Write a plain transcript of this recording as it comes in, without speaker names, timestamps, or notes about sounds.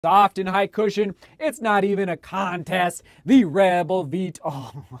soft and high cushion. It's not even a contest. The Rebel V2,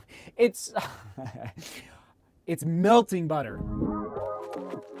 oh, it's it's melting butter.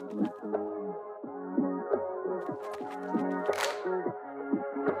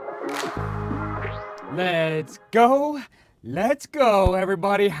 Let's go. Let's go,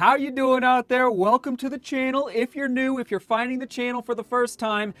 everybody. How you doing out there? Welcome to the channel. If you're new, if you're finding the channel for the first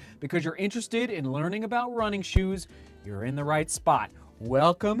time because you're interested in learning about running shoes, you're in the right spot.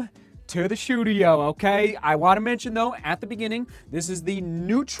 Welcome to the studio, okay? I want to mention, though, at the beginning, this is the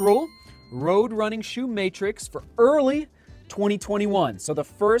neutral road running shoe matrix for early 2021. So the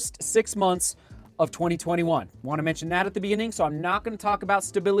first 6 months of 2021. Want to mention that at the beginning, so I'm not going to talk about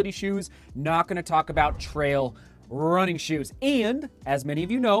stability shoes, not going to talk about trail running shoes. And as many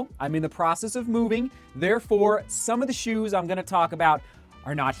of you know, I'm in the process of moving. Therefore, some of the shoes I'm going to talk about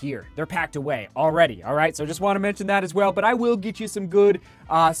are not here. They're packed away already, all right? So just want to mention that as well, but I will get you some good,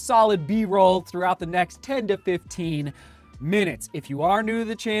 solid B-roll throughout the next 10 to 15 minutes. If you are new to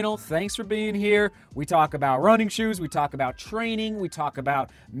the channel, thanks for being here. We talk about running shoes, we talk about training, we talk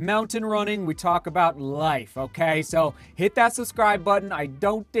about mountain running, we talk about life, okay? So hit that subscribe button. I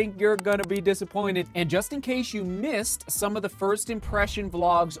don't think you're gonna be disappointed. And just in case you missed some of the first impression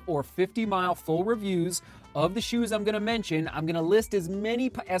vlogs or 50-mile full reviews of the shoes I'm gonna mention, I'm gonna list as many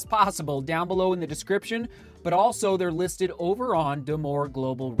as possible down below in the description, but also they're listed over on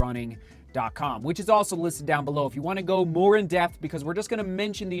DeMoor, which is also listed down below if you want to go more in depth, because we're just going to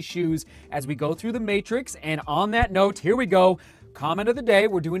mention these shoes as we go through the matrix. And on that note, here we go. Comment of the day.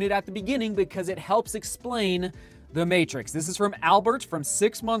 We're doing it at the beginning because it helps explain the matrix. This is from Albert from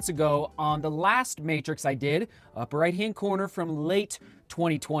 6 months ago on the last matrix I did, upper right hand corner from late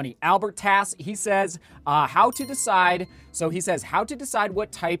 2020. Albert Tass, he says how to decide. So he says how to decide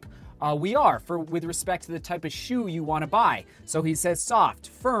what type we are with respect to the type of shoe you want to buy. So he says soft,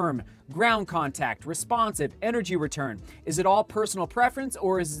 firm, ground contact, responsive, energy return. Is it all personal preference,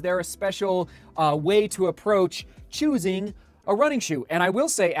 or is there a special way to approach choosing a running shoe? And I will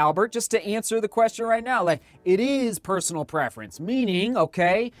say, Albert, just to answer the question right now, like, it is personal preference, meaning,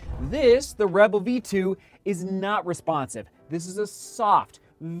 okay, the Rebel V2 is not responsive. This is a soft,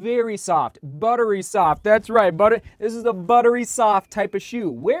 very soft, buttery soft. That's right, this is a buttery soft type of shoe.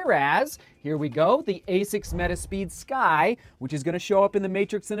 Whereas, here we go, the Asics Metaspeed Sky, which is going to show up in the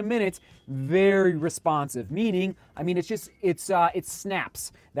matrix in a minute, very responsive. Meaning, I mean, it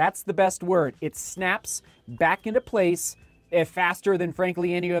snaps. That's the best word. It snaps back into place faster than,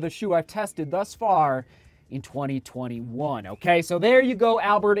 frankly, any other shoe I've tested thus far in 2021. Okay, so there you go,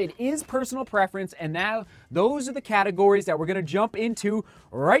 Albert. It is personal preference, and now those are the categories that we're going to jump into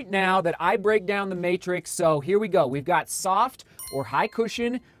right now that I break down the matrix. So here we go. We've got soft or high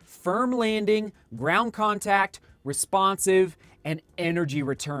cushion, firm landing, ground contact, responsive, and energy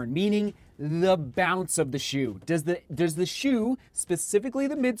return, meaning the bounce of the shoe. Does the shoe, specifically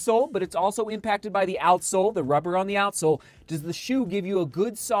the midsole, but it's also impacted by the outsole, the rubber on the outsole, does the shoe give you a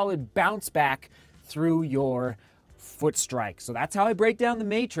good solid bounce back through your foot strike? So that's how I break down the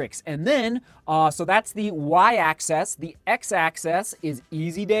matrix. And then, so that's the y-axis. The x-axis is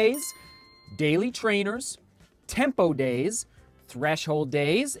easy days, daily trainers, tempo days, threshold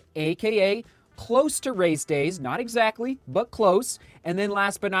days, aka close to race days, not exactly, but close. And then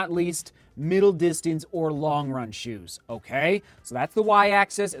last but not least, middle distance or long run shoes. Okay, so that's the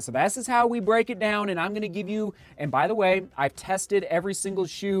y-axis. So this is how we break it down, and I'm going to give you, and by the way, I've tested every single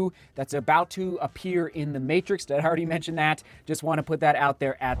shoe that's about to appear in the matrix. Did I already mention that? Just want to put that out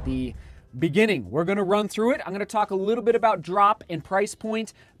there at the beginning. We're going to run through it. I'm going to talk a little bit about drop and price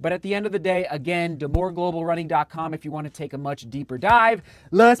point, but at the end of the day, again, DeMoorGlobalRunning.com if you want to take a much deeper dive.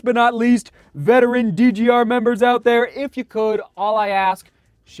 Last but not least, veteran DGR members out there, if you could, all I ask,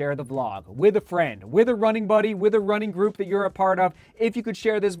 share the vlog with a friend, with a running buddy, with a running group that you're a part of. If you could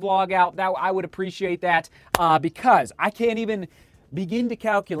share this vlog out, that I would appreciate that, because I can't even begin to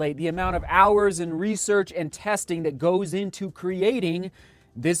calculate the amount of hours and research and testing that goes into creating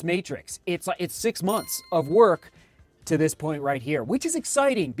this matrix. It's 6 months of work to this point right here, which is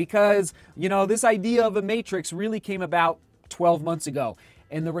exciting because, you know, this idea of a matrix really came about 12 months ago.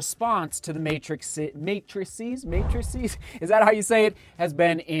 And the response to the matrices, is that how you say it, has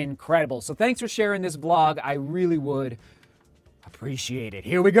been incredible. So thanks for sharing this vlog. I really would appreciate it.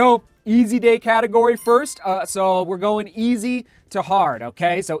 Here we go. Easy day category first. So we're going easy to hard,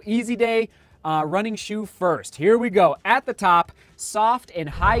 okay? So easy day running shoe first. Here we go. At the top, soft and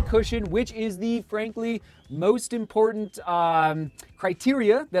high cushion, which is the, frankly, most important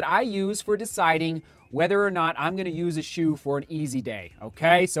criteria that I use for deciding whether or not I'm going to use a shoe for an easy day.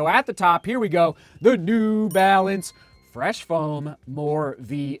 Okay, so at the top, here we go. The New Balance Fresh Foam More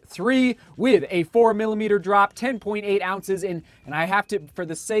V3 with a 4mm drop, 10.8 ounces in, and I have to, for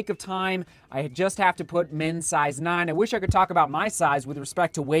the sake of time, I just have to put men's size 9. I wish I could talk about my size with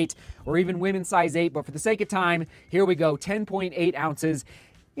respect to weight or even women's size 8, but for the sake of time, here we go, 10.8 ounces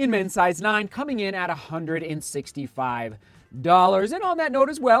in men's size 9, coming in at $165. And on that note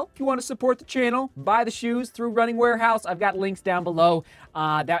as well, if you want to support the channel, buy the shoes through Running Warehouse. I've got links down below.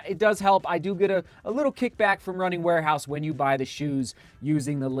 That it does help. I do get a little kickback from Running Warehouse when you buy the shoes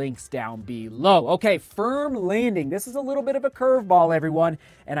using the links down below. Okay, Firm Landing. This is a little bit of a curveball, everyone,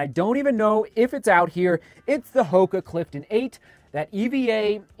 and I don't even know if it's out here. It's the Hoka Clifton 8. That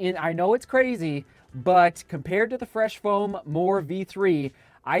EVA, I know it's crazy, but compared to the Fresh Foam More V3,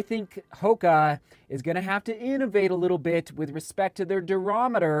 I think Hoka is going to have to innovate a little bit with respect to their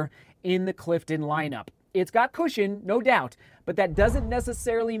durometer in the Clifton lineup. It's got cushion, no doubt, but that doesn't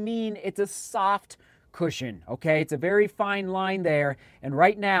necessarily mean it's a soft cushion, okay? It's a very fine line there, and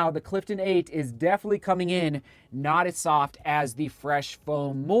right now the Clifton 8 is definitely coming in not as soft as the Fresh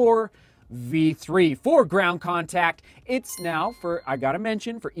Foam More V3. For ground contact, it's now, I gotta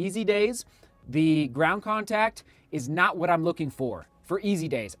mention, for easy days, the ground contact is not what I'm looking for. For easy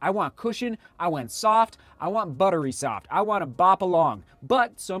days, I want cushion, I want soft, I want buttery soft, I want to bop along.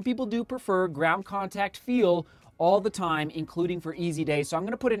 But some people do prefer ground contact feel all the time, including for easy days. So I'm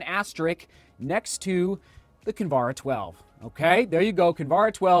going to put an asterisk next to the Kinvara 12. Okay, there you go,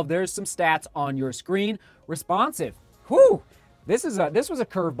 Kinvara 12. There's some stats on your screen. Responsive. Whew! This was a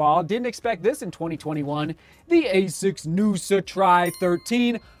curveball. Didn't expect this in 2021. The ASICS Noosa Tri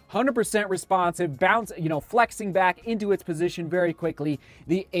 13. 100% responsive, bounce, flexing back into its position very quickly,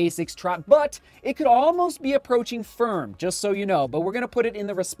 the ASICS Trot, but it could almost be approaching firm, just so you know, but we're going to put it in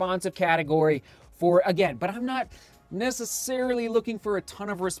the responsive category but I'm not necessarily looking for a ton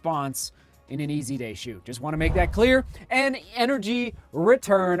of response in an easy day shoe. Just want to make that clear. And energy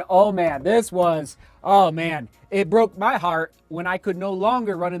return, oh man, it broke my heart when I could no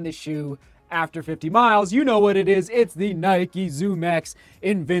longer run in this shoe after 50 miles. You know what it is. It's the Nike Zoom X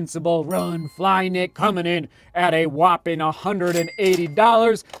Invincible Run Flyknit, coming in at a whopping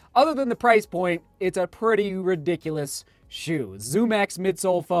 $180. Other than the price point, it's a pretty ridiculous shoe. Zoom X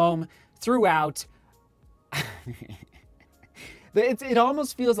midsole foam throughout. It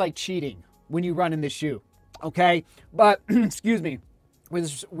almost feels like cheating when you run in this shoe, okay? But, excuse me,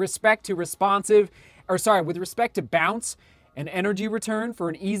 with respect to with respect to bounce and energy return for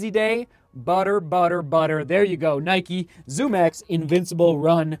an easy day, butter. There you go. Nike Zoom X Invincible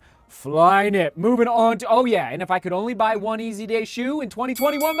Run Flyknit. Moving on to, and if I could only buy one easy day shoe in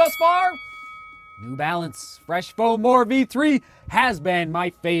 2021 thus far, New Balance Fresh Foam More V3 has been my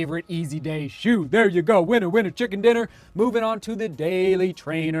favorite easy day shoe. There you go. Winner, chicken dinner. Moving on to the Daily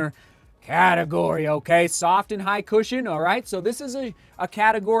Trainer category, okay? Soft and high cushion, all right? So this is a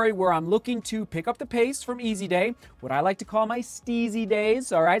category where I'm looking to pick up the pace from easy day, what I like to call my steezy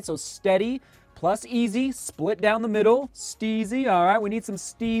days, all right? So steady plus easy, split down the middle, steezy, all right? We need some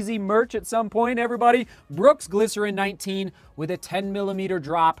steezy merch at some point, everybody. Brooks Glycerin 19 with a 10mm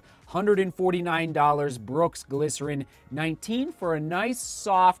drop, $149. Brooks Glycerin 19 for a nice,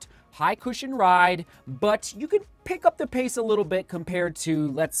 soft, high cushion ride, but you could pick up the pace a little bit compared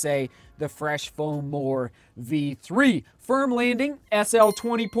to, let's say, the Fresh Foam More V3. Firm landing, SL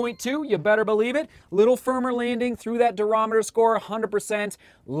 20.2, you better believe it. Little firmer landing through that durometer score, 100%.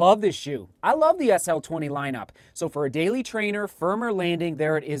 Love this shoe. I love the SL 20 lineup. So for a daily trainer, firmer landing,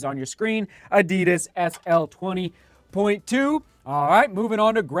 there it is on your screen, Adidas SL 20.2. All right, moving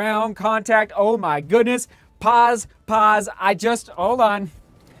on to ground contact. Oh my goodness. Pause. Hold on.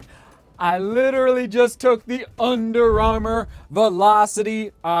 I literally just took the Under Armour Velocity,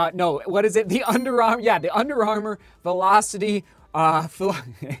 the Under Armour Velocity,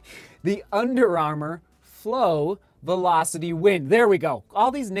 the Under Armour Flow Velocity Wind. There we go. All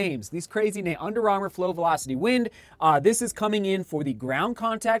these names, these crazy names, Under Armour Flow Velocity Wind. This is coming in for the ground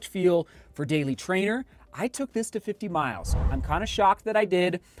contact feel for Daily Trainer. I took this to 50 miles. I'm kind of shocked that I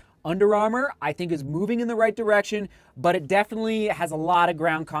did. Under Armour, I think, is moving in the right direction, but it definitely has a lot of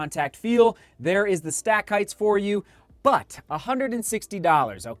ground contact feel. There is the stack heights for you, but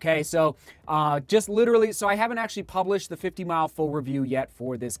 $160, okay? So just literally, so I haven't actually published the 50-mile full review yet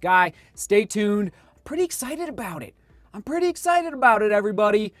for this guy. Stay tuned. Pretty excited about it. I'm pretty excited about it,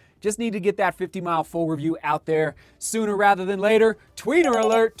 everybody. Just need to get that 50-mile full review out there sooner rather than later. Tweener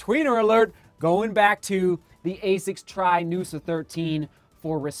alert. Going back to the ASICS Tri Noosa 13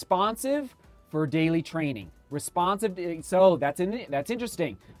 for responsive, for daily training. responsive. So that's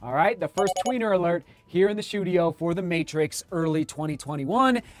interesting. All right, the first tweener alert here in the studio for the Matrix early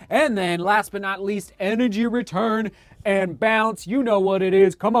 2021. And then last but not least, energy return and bounce. You know what it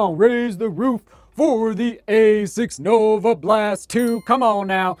is. Come on, raise the roof for the A6 Nova Blast 2. Come on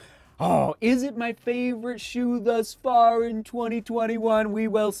now. Oh, is it my favorite shoe thus far in 2021? We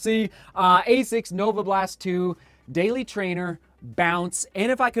will see. A6 Nova Blast 2, daily trainer, bounce.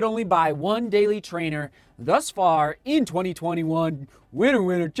 And if I could only buy one daily trainer thus far in 2021,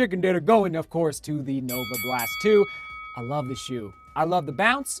 winner, chicken dinner, going, of course, to the Nova Blast 2. I love the shoe. I love the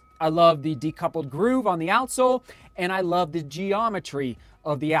bounce. I love the decoupled groove on the outsole. And I love the geometry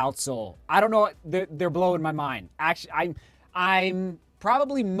of the outsole. I don't know. They're blowing my mind. Actually, I'm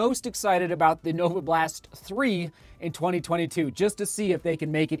probably most excited about the Nova Blast 3 in 2022, just to see if they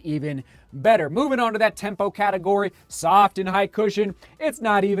can make it even better. Moving on to that tempo category, soft and high cushion. It's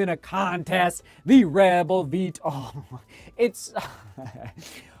not even a contest. The Rebel V. Oh, it's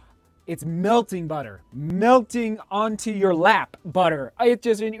it's melting butter, melting onto your lap butter.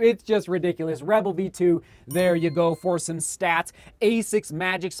 It's just ridiculous. Rebel V2, there you go for some stats. A6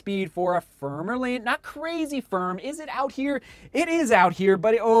 magic speed for a firmer land, not crazy firm. Is it out here? It is out here,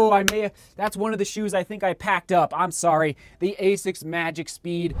 but that's one of the shoes I think I packed up. I'm sorry. The A6 magic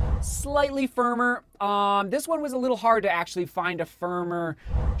speed, slightly firmer. This one was a little hard to actually find a firmer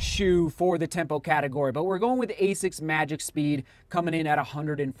shoe for the tempo category, but we're going with A6 Magic Speed coming in at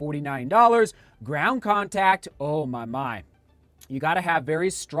 $149. Ground contact, oh my. You got to have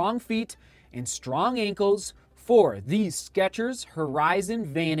very strong feet and strong ankles for the Skechers Horizon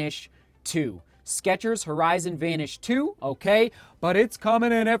Vanish 2. Skechers Horizon Vanish 2, okay, but it's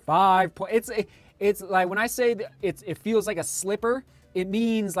coming in at 5 points. It's like when I say that it feels like a slipper, it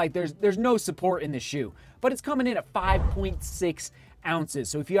means like there's no support in the shoe, but it's coming in at 5.6 ounces.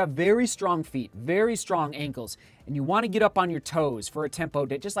 So if you have very strong feet, very strong ankles, and you want to get up on your toes for a tempo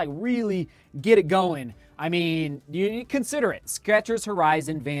to just like really get it going, I mean, you consider it. Skechers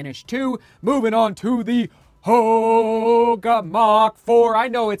Horizon Vanish 2. Moving on to the Hoka Mach 4. I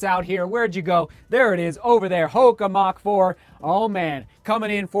know it's out here. Where'd you go? There it is, over there. Hoka Mach 4. Oh man,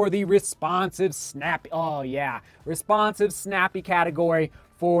 coming in for the responsive snappy. Oh yeah, responsive snappy category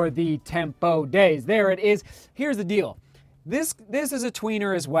for the tempo days. There it is. Here's the deal. This is a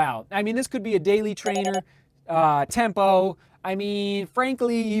tweener as well. I mean, this could be a daily trainer, tempo. I mean,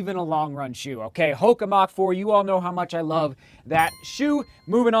 frankly, even a long run shoe. Okay, Hoka Mach 4, you all know how much I love that shoe.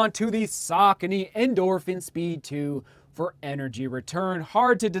 Moving on to the Saucony Endorphin Speed 2 for energy return.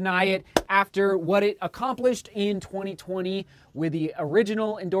 Hard to deny it after what it accomplished in 2020 with the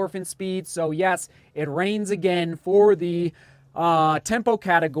original Endorphin Speed. So yes, it reigns again for the tempo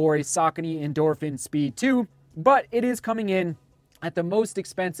category, Saucony Endorphin Speed 2, but it is coming in at the most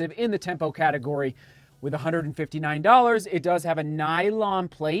expensive in the tempo category with $159. It does have a nylon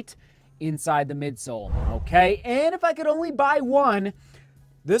plate inside the midsole, okay? And if I could only buy one,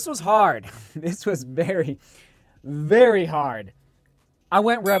 this was hard. This was very, very hard. I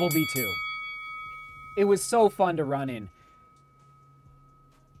went Rebel V2. It was so fun to run in.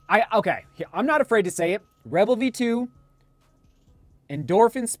 Okay, I'm not afraid to say it. Rebel V2,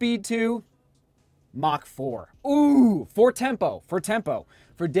 Endorphin Speed 2, Mach 4. Ooh, for tempo.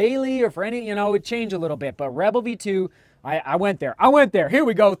 For daily or for any, it would change a little bit. But Rebel V2, I went there. Here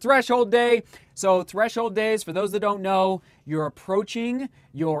we go. Threshold day. So threshold days, for those that don't know, you're approaching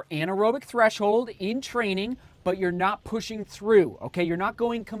your anaerobic threshold in training, but you're not pushing through, okay? You're not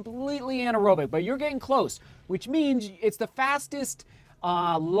going completely anaerobic, but you're getting close, which means it's the fastest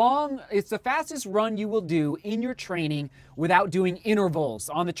it's the fastest run you will do in your training without doing intervals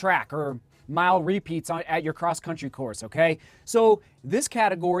on the track or mile repeats at your cross-country course, okay? So this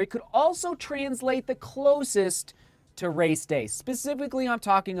category could also translate the closest to race day. Specifically, I'm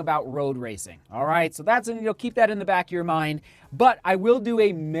talking about road racing, all right? So that's, keep that in the back of your mind. But I will do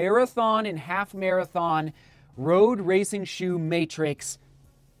a marathon and half marathon road racing shoe matrix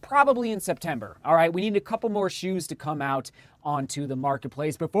probably in September, all right? We need a couple more shoes to come out onto the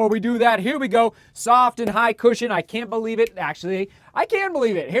marketplace. Before we do that, here we go. Soft and high cushion. I can't believe it. Actually, I can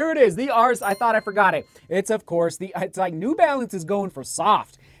believe it. Here it is. The R's. I thought I forgot it. It's, of course, it's like New Balance is going for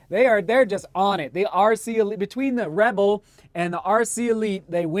soft. They're just on it. The RC Elite, between the Rebel and the RC Elite,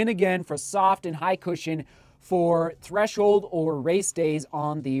 they win again for soft and high cushion for threshold or race days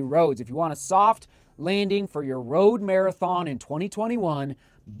on the roads. If you want a soft landing for your road marathon in 2021,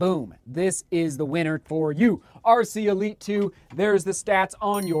 boom, this is the winner for you. RC Elite 2, there's the stats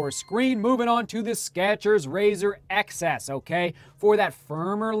on your screen. Moving on to the Skechers Razor XS, okay? For that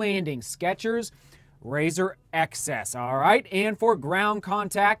firmer landing, Skechers Razor XS, all right? And for ground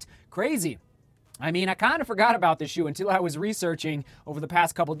contact, crazy. I mean, I kind of forgot about this shoe until I was researching over the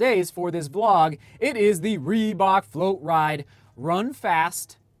past couple days for this vlog. It is the Reebok Float Ride Run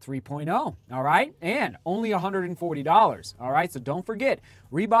Fast 3.0, all right? And only $140, all right? So don't forget,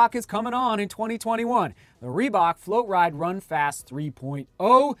 Reebok is coming on in 2021. The Reebok Float Ride Run Fast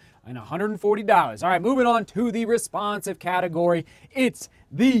 3.0 and $140. All right, moving on to the responsive category. It's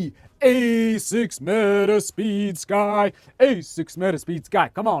the A6 Meta Speed Sky. A6 Meta Speed Sky.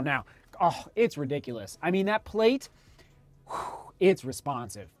 Come on now. Oh, it's ridiculous. I mean, that plate, it's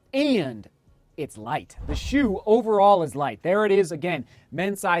responsive. And it's light. The shoe overall is light. There it is again,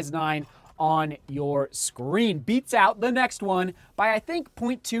 men's size 9 on your screen. Beats out the next one by I think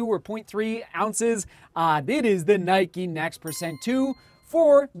 0.2 or 0.3 ounces. It is the Nike Next Percent 2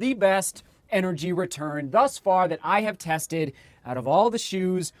 for the best energy return thus far that I have tested out of all the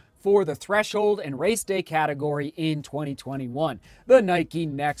shoes for the threshold and race day category in 2021. The Nike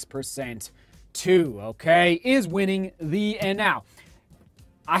Next Percent 2, okay, is winning and now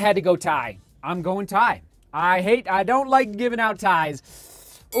I had to go tie. I'm going tie. I don't like giving out ties.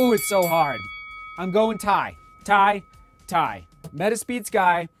 Oh, it's so hard. I'm going tie. Tie. Meta Speed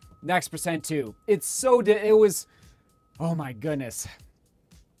Sky, Next Percent 2. It was, oh my goodness.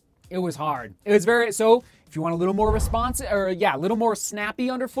 It was hard. It was so if you want a little more responsive, a little more snappy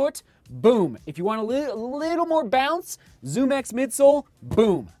underfoot, boom. If you want a little more bounce, Zoom X midsole,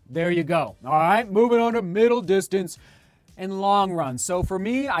 boom. There you go. All right, moving on to middle distance and long runs. So for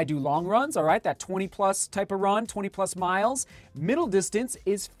me, I do long runs, all right, that 20 plus type of run, 20 plus miles. Middle distance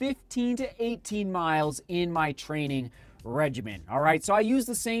is 15 to 18 miles in my training regimen, all right? So I use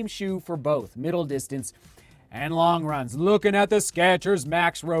the same shoe for both middle distance and long runs. Looking at the Skechers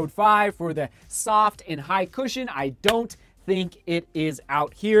Max Road 5 for the soft and high cushion. I don't think it is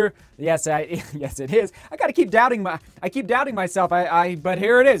out here. Yes, it is. I gotta keep doubting myself. But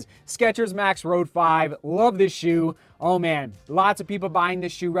here it is. Skechers Max Road 5. Love this shoe. Oh man, lots of people buying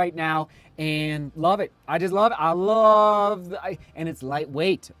this shoe right now and love it. I just love it. And it's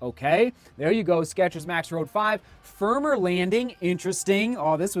lightweight, okay? There you go, Skechers Max Road 5. Firmer landing, interesting.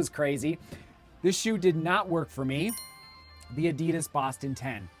 Oh, this was crazy. This shoe did not work for me, the Adidas Boston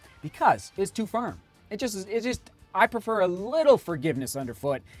 10, because it's too firm. I prefer a little forgiveness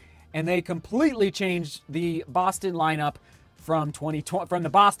underfoot, and they completely changed the Boston lineup from the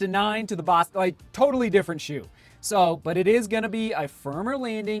Boston 9 to the Boston, totally different shoe. So, but it is going to be a firmer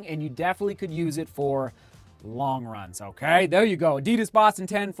landing, and you definitely could use it for long runs, okay? There you go. Adidas Boston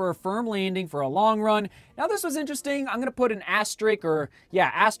 10 for a firm landing for a long run. Now, this was interesting. I'm going to put an asterisk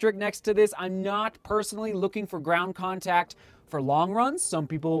next to this. I'm not personally looking for ground contact for long runs. Some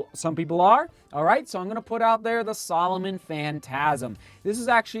people are, all right? So I'm going to put out there the Salomon Phantasm. This is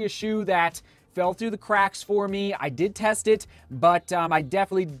actually a shoe that fell through the cracks for me. I did test it, but I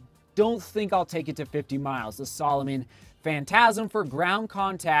definitely don't think I'll take it to 50 miles. The Salomon Phantasm for ground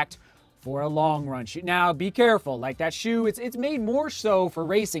contact for a long run shoe. Now, be careful. Like that shoe, it's made more so for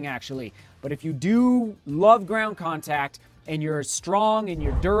racing, actually. But if you do love ground contact and you're strong and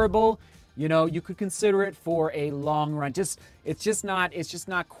you're durable, you know, you could consider it for a long run. It's just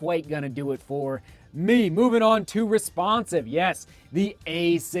not quite gonna do it for me. Moving on to responsive. Yes, the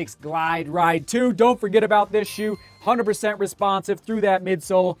A6 Glide Ride 2. Don't forget about this shoe. 100% responsive through that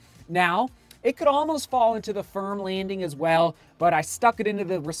midsole. Now, it could almost fall into the firm landing as well, but I stuck it into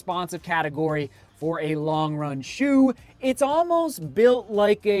the responsive category for a long run shoe. It's almost built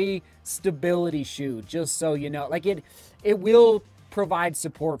like a stability shoe, just so you know. Like it will provide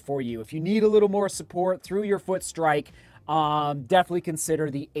support for you. If you need a little more support through your foot strike, definitely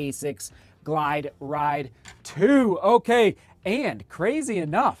consider the A6 Glide Ride 2. Okay, and crazy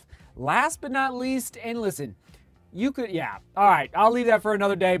enough, last but not least, and listen, all right, I'll leave that for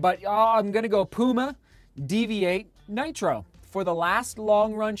another day, but I'm going to go Puma Deviate Nitro for the last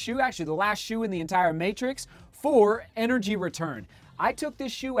long run shoe, actually the last shoe in the entire matrix for energy return. I took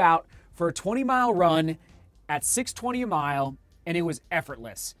this shoe out for a 20-mile run at $6.20 a mile, and it was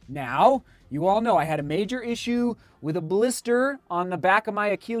effortless. Now, you all know I had a major issue with a blister on the back of my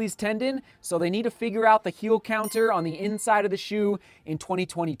Achilles tendon, so they need to figure out the heel counter on the inside of the shoe in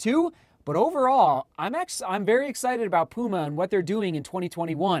 2022. But overall, I'm very excited about Puma and what they're doing in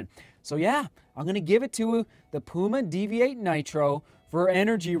 2021. So yeah, I'm going to give it to the Puma Deviate Nitro for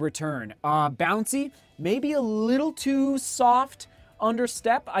energy return. Bouncy, maybe a little too soft under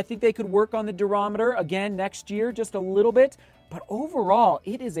step. I think they could work on the durometer again next year, just a little bit. But overall,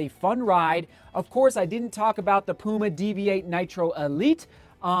 it is a fun ride. Of course, I didn't talk about the Puma Deviate Nitro Elite.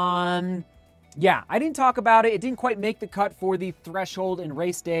 Yeah, I didn't talk about it. It didn't quite make the cut for the threshold and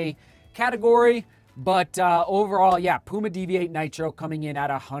race day category. But overall, yeah, Puma Deviate Nitro coming in at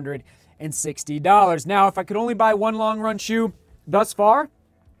 $160. Now, if I could only buy one long run shoe thus far,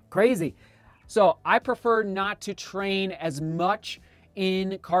 crazy. So I prefer not to train as much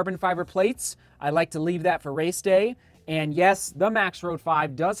in carbon fiber plates. I like to leave that for race day. And yes, the Max Road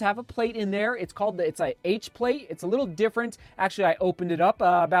 5 does have a plate in there. It's a H plate. It's a little different. Actually, I opened it up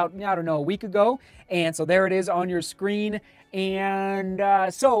about, I don't know, a week ago. And so there it is on your screen. And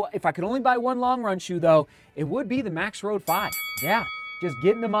so if I could only buy one long run shoe though, it would be the Max Road 5. Yeah, just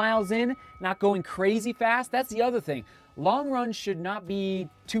getting the miles in, not going crazy fast. That's the other thing. Long runs should not be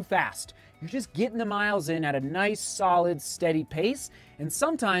too fast. You're just getting the miles in at a nice, solid, steady pace. And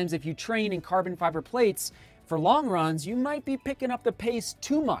sometimes if you train in carbon fiber plates, for long runs, you might be picking up the pace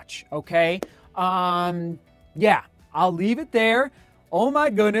too much, okay? Yeah, I'll leave it there. Oh my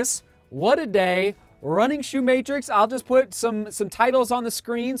goodness, what a day. Running Shoe Matrix, I'll just put some titles on the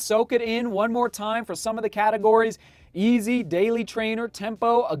screen, soak it in one more time for some of the categories. Easy, daily trainer,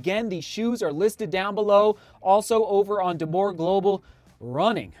 tempo. Again, these shoes are listed down below. Also over on DeMoor Global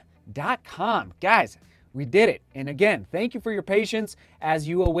Running.com. Guys, we did it. And again, thank you for your patience as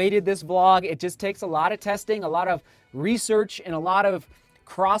you awaited this vlog. It just takes a lot of testing, a lot of research, and a lot of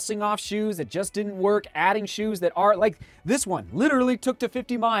crossing off shoes that just didn't work, adding shoes that are like this one. Literally took to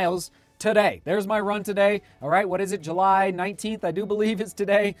 50 miles today. There's my run today. All right, what is it? July 19th, I do believe is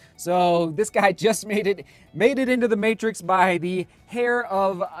today. So this guy just made it into the Matrix by the hair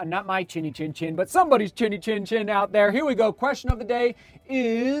of, not my chinny chin chin, but somebody's chinny chin chin out there. Here we go. Question of the day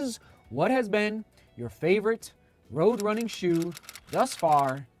is, what has been your favorite road running shoe thus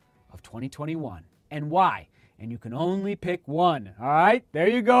far of 2021 and why? And you can only pick one. All right, there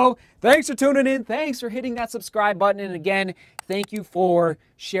you go. Thanks for tuning in. Thanks for hitting that subscribe button. And again, thank you for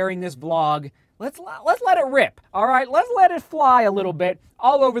sharing this vlog. Let's let it rip. All right, let's let it fly a little bit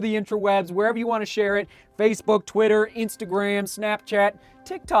all over the interwebs, wherever you want to share it. Facebook, Twitter, Instagram, Snapchat,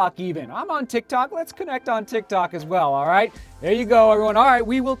 TikTok even. I'm on TikTok. Let's connect on TikTok as well. All right, there you go, everyone. All right,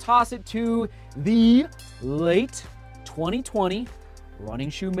 we will toss it to the late 2020 Running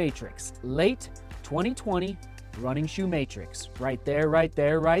Shoe Matrix. Late 2020 Running Shoe Matrix. Right there, right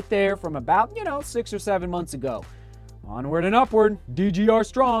there, right there from about, 6 or 7 months ago. Onward and upward, DGR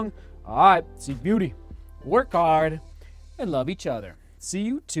strong. All right, seek beauty, work hard, and love each other. See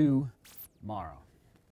you tomorrow.